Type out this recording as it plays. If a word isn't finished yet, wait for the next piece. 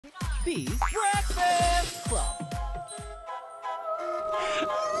Bees Breakfast Club.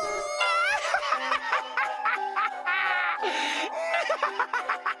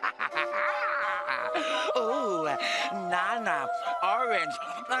 Ooh, nana, orange,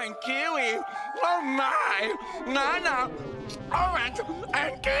 and kiwi. Oh my! Nana, orange,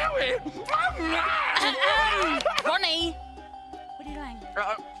 and kiwi. Oh my! Ronnie! What are you doing?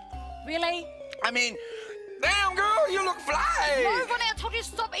 Really? I mean, damn girl, you look fly! No, Ronnie, I told you to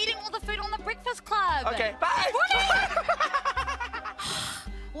stop eating all the food on the Breakfast Club. Okay, bye!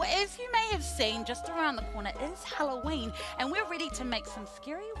 Well, as you may have seen, just around the corner is Halloween, and we're ready to make some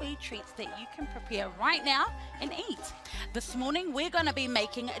scary wee treats that you can prepare right now and eat. This morning, we're going to be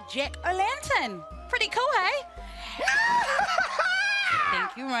making a jack-o'-lantern. Pretty cool, hey?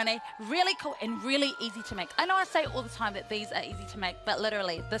 Thank you, Ronnie. Really cool and really easy to make. I know I say all the time that these are easy to make, but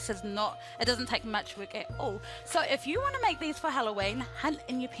literally, this is not, it doesn't take much work at all. So if you want to make these for Halloween, hunt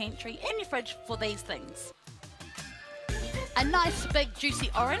in your pantry and your fridge for these things. A nice big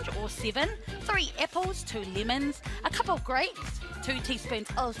juicy orange or 7, 3 apples, 2 lemons, a cup of grapes, 2 teaspoons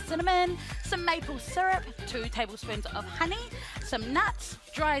of cinnamon, some maple syrup, 2 tablespoons of honey, some nuts,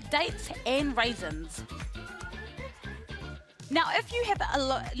 dried dates and raisins. Now, if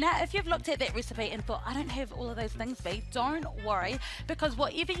you've looked at that recipe and thought, I don't have all of those things, Bea, don't worry, because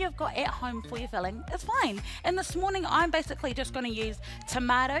whatever you've got at home for your filling is fine. And this morning, I'm basically just going to use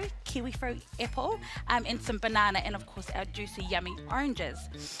tomato, kiwi fruit, apple, and some banana, and of course, our juicy, yummy oranges.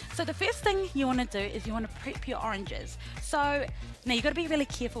 So the first thing you want to do is you want to prep your oranges. So now you've got to be really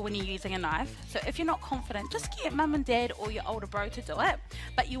careful when you're using a knife. So if you're not confident, just get mum and dad or your older bro to do it.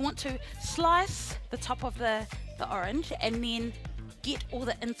 But you want to slice the top of the orange and then get all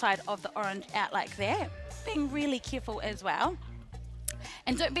the inside of the orange out like that, being really careful as well.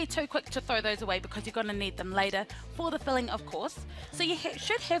 And don't be too quick to throw those away because you're going to need them later for the filling, of course. So you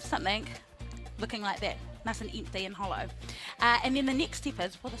should have something looking like that, nice and empty and hollow. And then the next step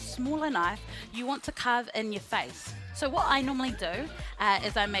is, with a smaller knife, you want to carve in your face. So what I normally do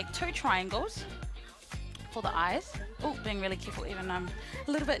is I make 2 triangles for the eyes. Oh, being really careful, even I'm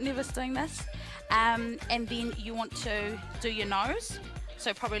a little bit nervous doing this. And then you want to do your nose,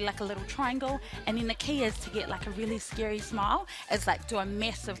 so probably like a little triangle, and then the key is to get like a really scary smile, is like do a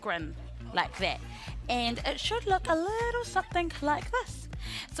massive grin like that, and it should look a little something like this.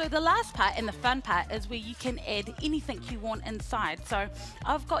 So the last part and the fun part is where you can add anything you want inside. So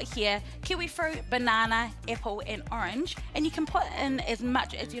I've got here kiwi fruit, banana, apple and orange, and you can put in as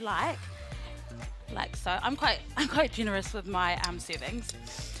much as you like so. I'm quite generous with my servings.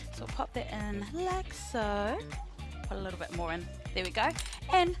 So pop that in like so, put a little bit more in, there we go,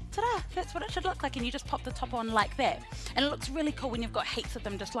 and ta-da, that's what it should look like, and you just pop the top on like that. And it looks really cool when you've got heaps of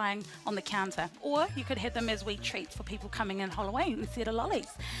them just lying on the counter, or you could have them as wee treats for people coming in Halloween instead of lollies.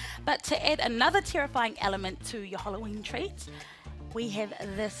 But to add another terrifying element to your Halloween treats, we have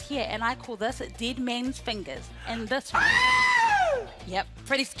this here, and I call this dead man's fingers, and this one, yep,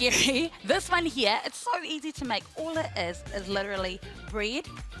 pretty scary. This one here, it's so easy to make. All it is literally bread,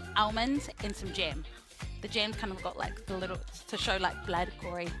 almonds and some jam. The jam's kind of got like the little, to show like blood,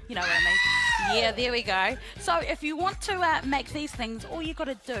 gory, you know what I mean? Yeah, there we go. So if you want to make these things, all you got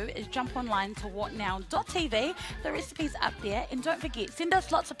to do is jump online to whatnow.tv. The recipe's up there, and don't forget, send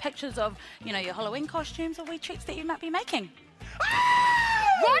us lots of pictures of, you know, your Halloween costumes or wee treats that you might be making.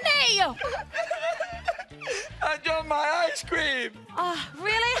 Ronnie! I dropped my ice cream! Oh,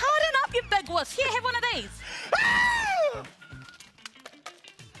 really? Harden up, you big wuss. Here, have one of these.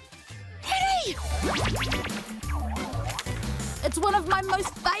 It's one of my most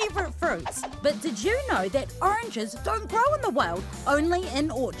favourite fruits. But did you know that oranges don't grow in the wild, only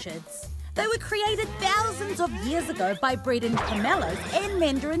in orchards? They were created thousands of years ago by breeding pomelos and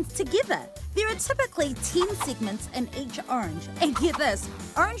mandarins together. There are typically 10 segments in each orange. And get this,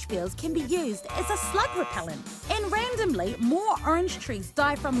 orange peels can be used as a slug repellent. And randomly, more orange trees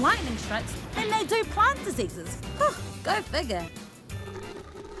die from lightning strikes than they do plant diseases. Go figure.